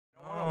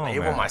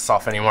label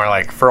myself anymore.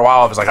 Like for a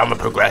while, I was like, I'm a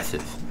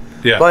progressive.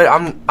 Yeah. But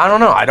I don't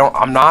know.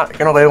 I'm not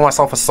gonna label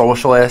myself a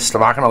socialist.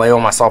 I'm not gonna label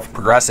myself a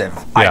progressive.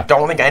 Yeah. I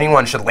don't think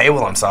anyone should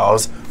label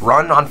themselves.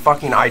 Run on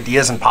fucking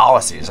ideas and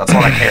policies. That's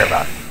all I care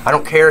about. I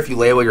don't care if you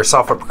label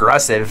yourself a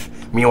progressive.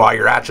 Meanwhile,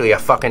 you're actually a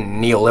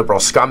fucking neoliberal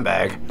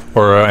scumbag.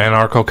 Or an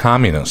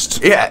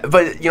anarcho-communist. Yeah,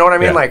 but you know what I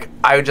mean? Yeah. Like,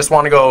 I just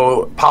want to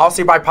go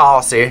policy by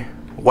policy,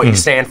 what you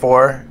stand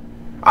for.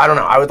 I don't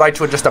know. I would like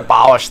to just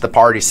abolish the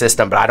party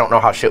system, but I don't know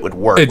how shit would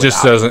work. It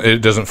just doesn't. It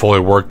doesn't fully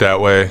work that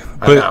way.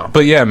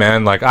 But yeah,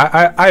 man. Like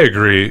I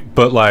agree.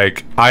 But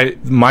like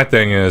my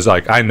thing is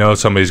like I know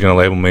somebody's gonna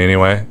label me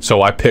anyway,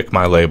 so I pick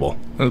my label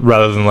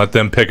rather than let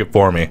them pick it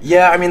for me.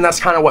 Yeah, I mean that's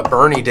kind of what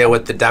Bernie did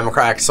with the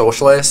Democratic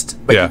Socialist.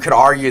 But you could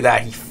argue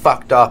that he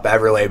fucked up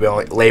ever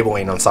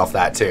labeling himself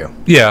that too.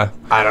 Yeah.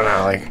 I don't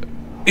know. Like.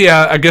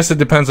 Yeah, I guess it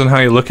depends on how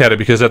you look at it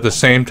because at the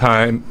same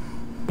time.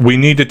 We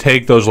need to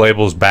take those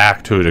labels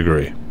back to a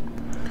degree.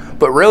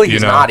 But really,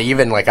 he's not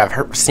even, like,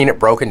 I've seen it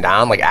broken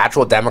down, like,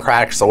 actual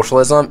democratic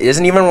socialism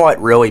isn't even what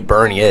really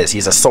Bernie is.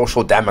 He's a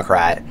social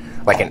democrat,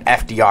 like an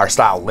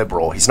FDR-style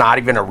liberal. He's not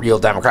even a real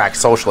democratic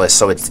socialist,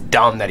 so it's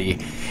dumb that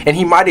and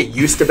he might have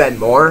used to been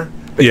more,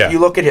 but if you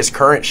look at his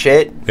current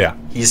shit,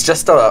 he's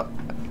just a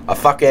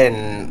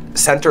fucking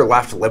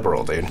center-left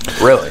liberal, dude.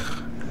 Really.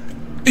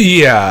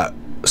 Yeah,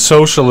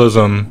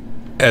 socialism...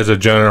 as a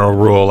general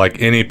rule,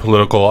 like any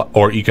political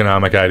or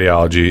economic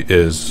ideology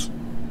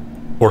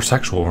or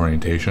sexual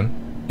orientation,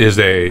 is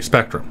a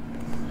spectrum.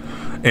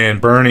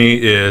 And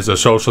Bernie is a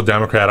social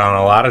democrat on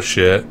a lot of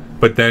shit,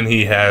 but then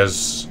he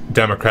has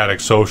democratic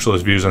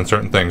socialist views on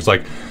certain things.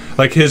 Like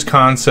his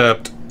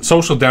concept,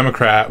 social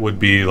democrat would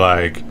be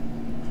like,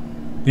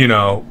 you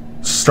know,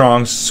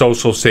 strong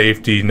social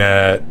safety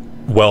net,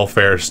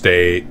 welfare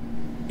state.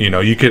 You know,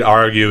 you could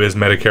argue, is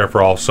Medicare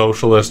for all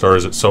socialist or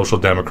is it social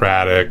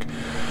democratic?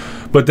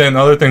 But then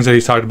other things that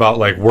he's talked about,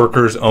 like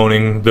workers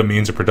owning the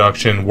means of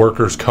production,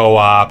 workers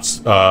co-ops,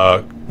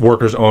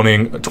 workers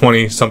owning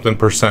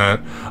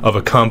 20-something% of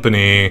a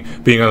company,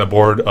 being on the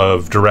board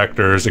of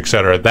directors,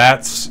 etc.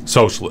 That's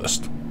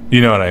socialist.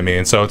 You know what I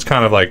mean? So it's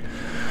kind of like,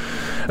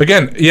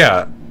 again,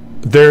 yeah,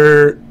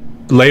 their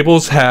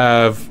labels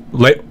have,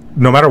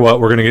 no matter what,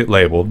 we're going to get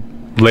labeled.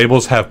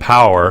 Labels have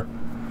power.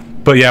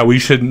 But yeah, we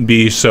shouldn't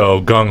be so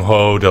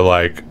gung-ho to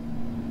like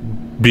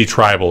be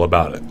tribal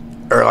about it.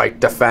 Or like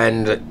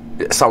defend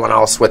someone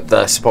else with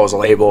the supposed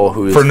label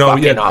who's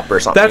fucking up or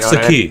something. That's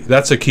the key.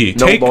 That's the key.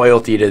 No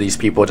loyalty to these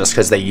people just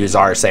because they use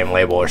our same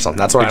label or something.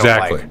 That's what I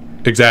don't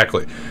like.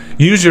 Exactly.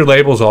 Use your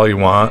labels all you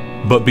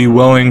want, but be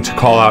willing to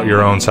call out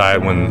your own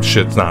side when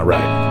shit's not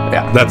right.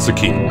 Yeah. That's the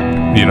key.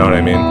 You know what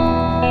I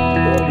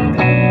mean?